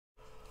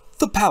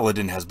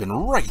Paladin has been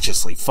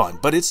righteously fun,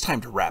 but it's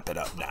time to wrap it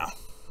up now.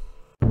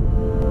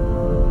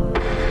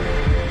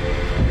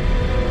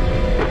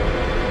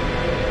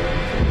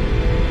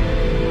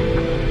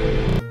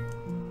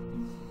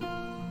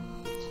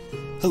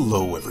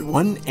 Hello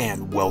everyone,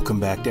 and welcome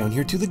back down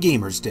here to the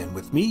Gamer's Den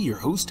with me, your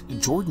host,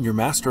 Jordan, your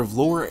master of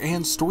lore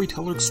and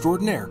storyteller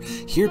extraordinaire,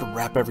 here to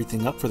wrap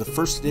everything up for the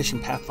first edition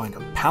Pathfinder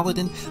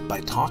Paladin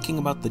by talking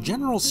about the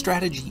general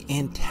strategy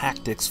and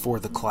tactics for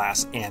the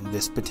class and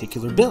this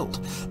particular build.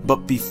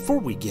 But before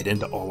we get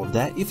into all of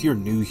that, if you're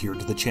new here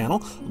to the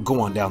channel, go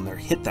on down there,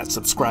 hit that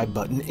subscribe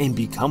button, and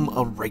become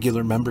a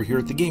regular member here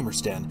at the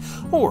Gamer's Den.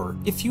 Or,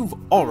 if you've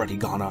already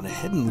gone on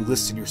ahead and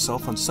listed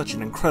yourself on such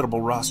an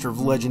incredible roster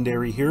of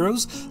legendary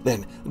heroes,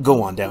 then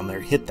go on down there,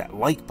 hit that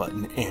like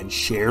button, and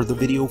share the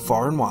video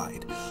far and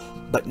wide.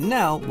 But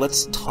now,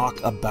 let's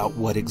talk about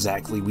what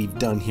exactly we've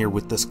done here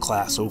with this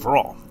class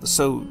overall.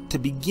 So, to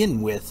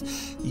begin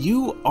with,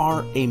 you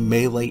are a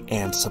melee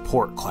and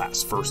support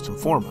class, first and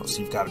foremost.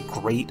 You've got a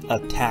great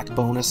attack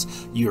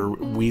bonus, you're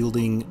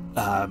wielding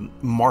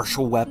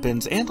martial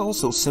weapons, and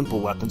also simple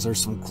weapons.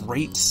 There's some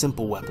great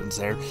simple weapons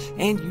there,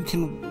 and you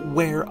can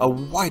wear a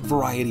wide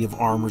variety of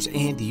armors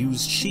and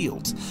use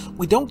shields.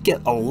 We don't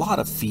get a lot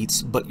of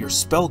feats, but your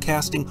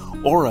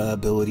spellcasting, aura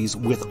abilities,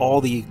 with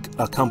all the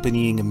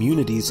accompanying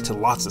immunities to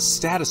lots of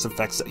status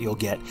effects that you'll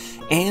get,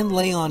 and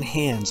lay on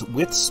hands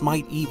with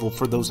smite evil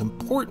for those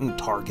important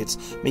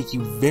targets make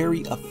you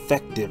very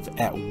effective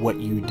at what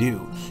you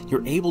do.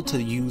 You're able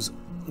to use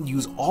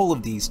all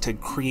of these to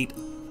create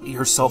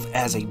yourself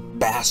as a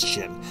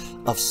bastion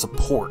of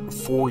support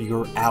for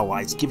your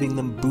allies, giving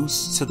them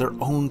boosts to their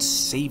own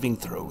saving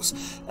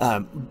throws,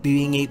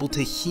 being able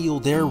to heal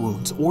their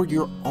wounds or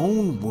your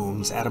own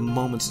wounds at a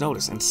moment's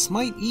notice. And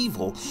Smite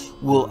Evil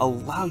will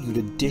allow you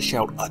to dish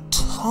out a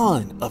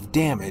ton of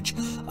damage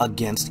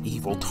against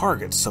evil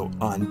targets, so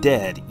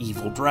undead,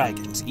 evil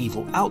dragons,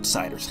 evil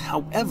outsiders.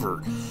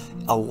 However,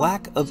 a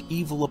lack of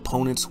evil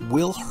opponents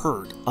will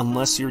hurt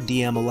unless your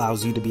DM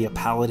allows you to be a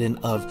paladin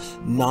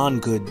of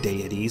non-good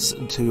deities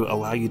to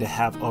allow you to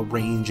have a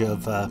range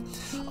of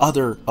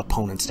other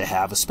opponents to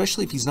have,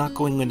 especially if he's not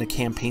going in a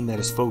campaign that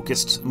is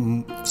focused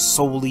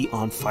solely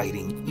on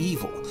fighting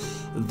evil.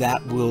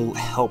 That will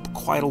help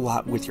quite a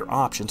lot with your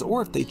options,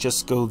 or if they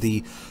just go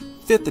the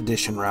 5th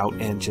edition route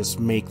and just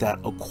make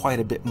that quite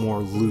a bit more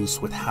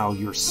loose with how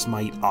your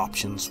smite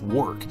options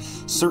work.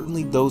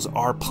 Certainly those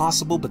are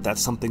possible, but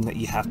that's something that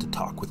you have to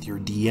talk with your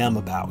DM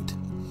about.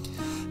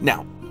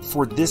 Now,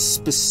 for this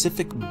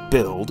specific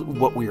build,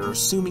 what we are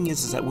assuming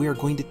is that we are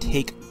going to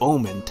take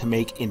Omen to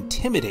make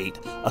Intimidate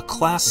a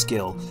class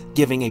skill,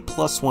 giving a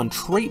 +1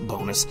 trait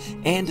bonus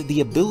and the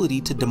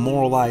ability to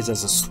demoralize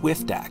as a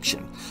swift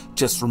action.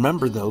 Just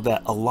remember though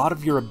that a lot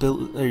of your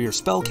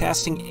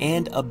spellcasting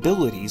and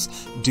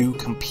abilities do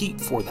compete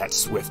for that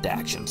swift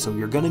action, so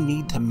you're going to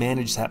need to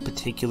manage that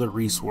particular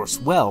resource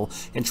well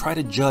and try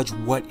to judge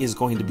what is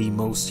going to be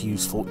most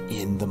useful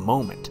in the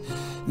moment.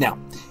 Now,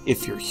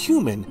 if you're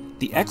human,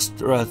 the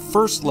extra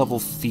first level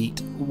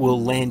feat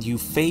will land you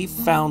Fey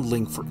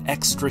Foundling for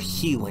extra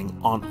healing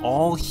on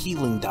all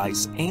healing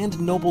dice and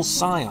Noble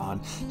Scion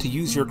to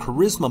use your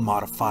charisma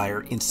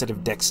modifier instead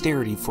of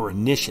dexterity for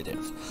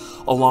initiative.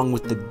 Along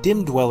with the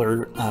Dim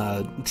Dweller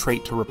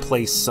trait to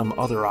replace some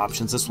other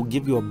options, this will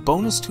give you a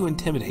bonus to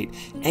Intimidate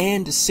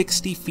and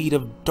 60 feet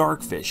of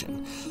dark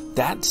vision.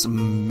 That's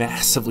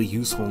massively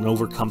useful and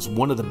overcomes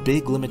one of the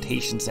big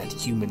limitations that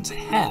humans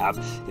have,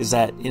 is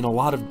that in a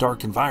lot of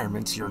dark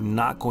environments you're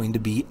not going to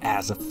be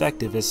as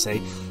effective as,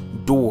 say,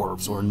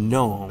 dwarves or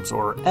gnomes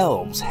or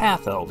elves,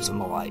 half-elves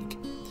and the like.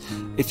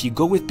 If you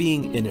go with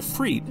being an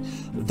Ifrit,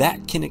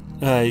 that can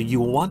you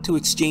will want to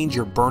exchange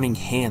your Burning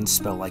Hands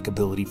spell-like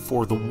ability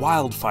for the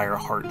Wildfire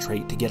Heart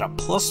trait to get a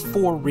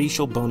 +4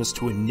 racial bonus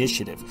to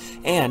initiative,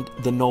 and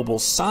the Noble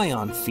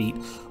Scion feat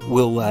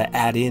will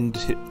add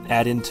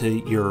into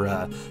your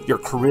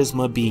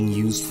charisma being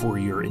used for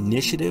your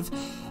initiative.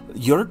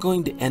 You're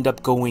going to end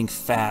up going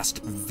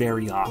fast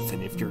very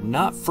often. If you're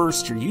not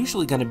first, you're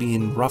usually going to be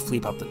in roughly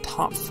about the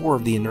top 4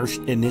 of the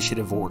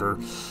initiative order,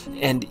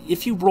 and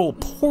if you roll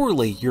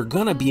poorly, you're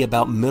going to be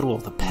about middle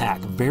of the pack.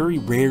 Very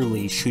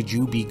rarely should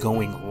you be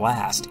going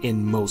last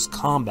in most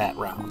combat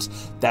rounds.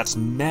 That's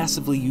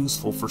massively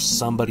useful for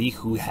somebody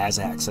who has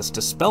access to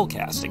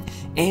spellcasting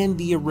and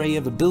the array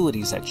of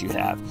abilities that you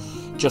have.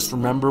 Just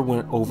remember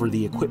when over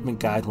the equipment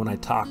guide when I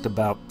talked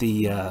about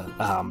the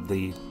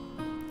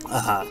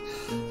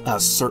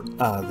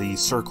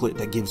circlet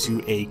that gives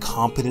you a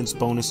competence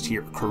bonus to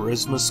your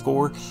charisma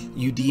score.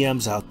 You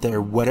DMs out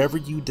there, whatever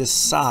you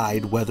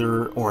decide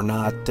whether or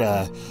not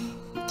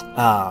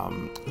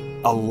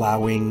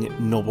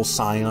allowing Noble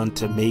Scion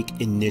to make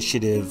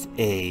initiative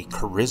a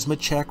charisma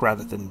check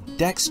rather than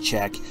dex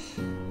check,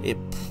 it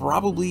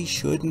probably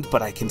shouldn't,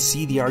 but I can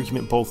see the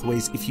argument both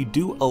ways. If you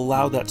do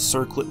allow that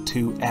circlet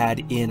to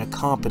add in a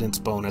competence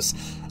bonus,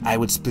 I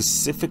would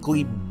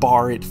specifically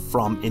bar it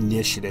from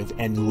initiative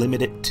and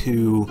limit it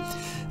to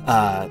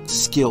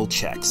skill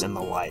checks and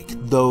the like,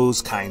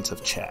 those kinds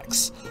of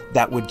checks.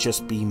 That would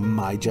just be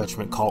my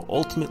judgment call.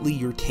 Ultimately,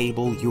 your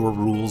table, your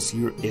rules,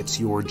 it's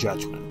your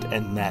judgment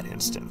in that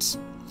instance.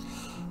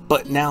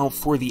 But now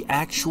for the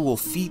actual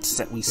feats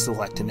that we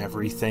select and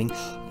everything,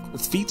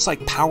 feats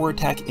like Power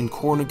Attack and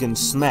Cornigan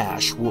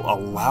Smash will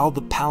allow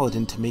the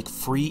Paladin to make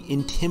free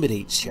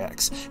Intimidate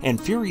checks, and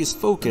Furious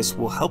Focus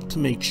will help to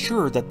make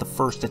sure that the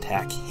first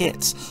attack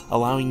hits,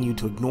 allowing you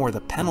to ignore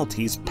the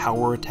penalties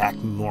Power Attack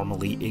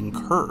normally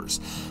incurs.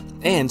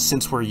 And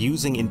since we're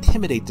using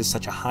Intimidate to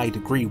such a high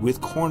degree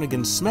with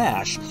Cornigan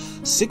Smash,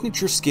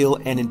 Signature Skill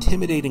and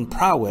Intimidating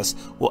Prowess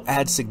will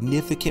add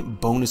significant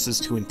bonuses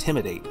to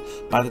Intimidate.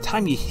 By the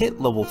time you hit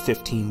level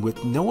 15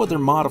 with no other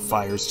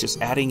modifiers,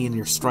 just adding in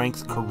your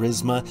Strength,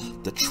 Charisma,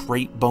 the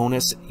trait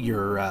bonus,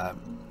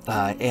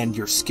 and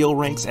your skill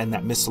ranks, and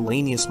that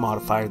miscellaneous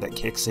modifier that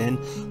kicks in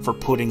for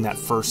putting that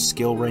first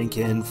skill rank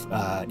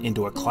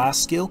into a class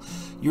skill,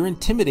 your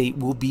Intimidate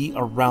will be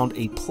around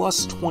a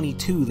plus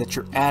 22 that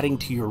you're adding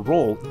to your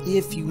roll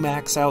if you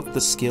max out the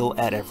skill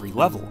at every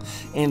level.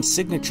 And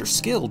Signature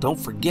Skill, don't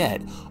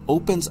forget,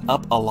 opens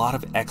up a lot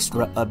of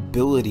extra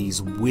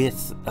abilities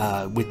with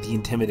the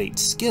Intimidate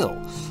skill.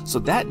 So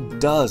that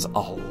does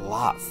a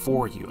lot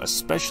for you,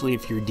 especially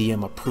if your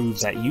DM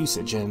approves that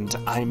usage, and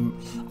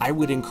I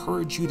would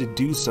encourage you to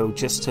do so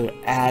just to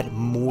add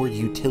more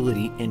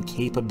utility and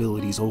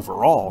capabilities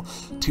overall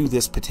to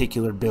this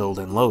particular build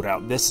and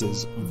loadout. This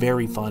is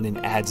very fun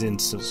and adds in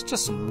just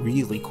some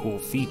really cool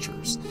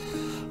features.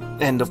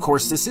 And of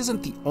course, this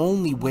isn't the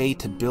only way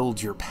to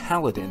build your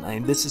Paladin. I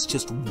mean, this is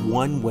just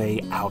one way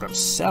out of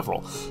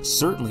several.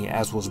 Certainly,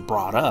 as was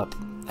brought up,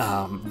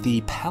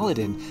 the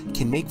Paladin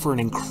can make for an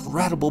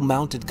incredible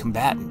mounted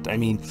combatant. I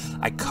mean,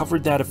 I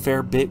covered that a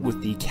fair bit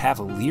with the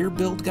Cavalier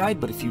build guide,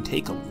 but if you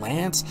take a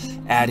Lance,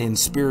 add in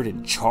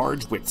Spirited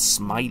Charge with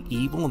Smite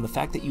Evil, and the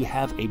fact that you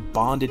have a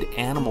bonded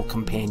animal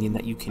companion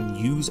that you can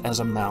use as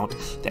a mount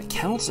that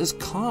counts as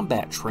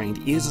combat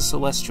trained, is a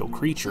celestial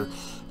creature,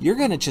 you're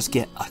going to just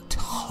get a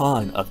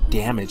ton of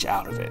damage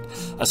out of it,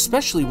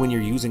 especially when you're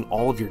using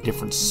all of your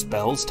different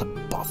spells to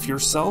buff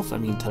yourself. I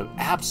mean, to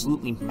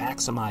absolutely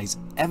maximize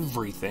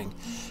everything.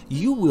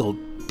 You will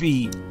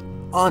be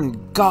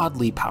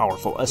ungodly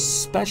powerful,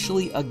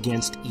 especially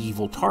against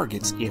evil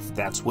targets, if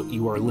that's what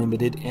you are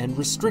limited and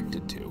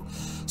restricted to.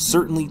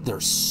 Certainly,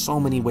 there's so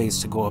many ways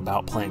to go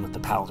about playing with the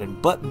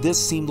Paladin, but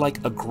this seemed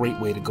like a great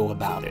way to go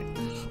about it.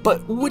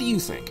 But what do you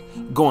think?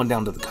 Go on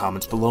down to the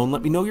comments below and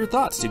let me know your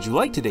thoughts. Did you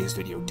like today's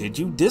video? Did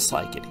you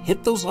dislike it?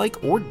 Hit those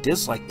like or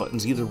dislike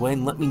buttons either way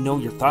and let me know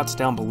your thoughts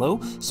down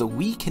below so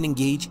we can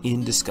engage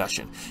in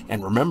discussion.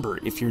 And remember,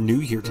 if you're new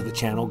here to the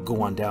channel,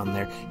 go on down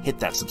there, hit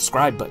that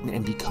subscribe button,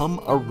 and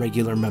become a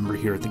regular member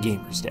here at the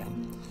Gamers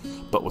Den.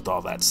 But with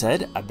all that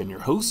said, I've been your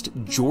host,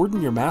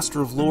 Jordan, your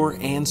Master of Lore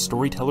and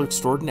Storyteller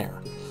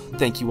Extraordinaire.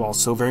 Thank you all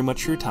so very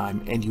much for your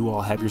time, and you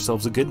all have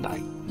yourselves a good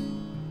night.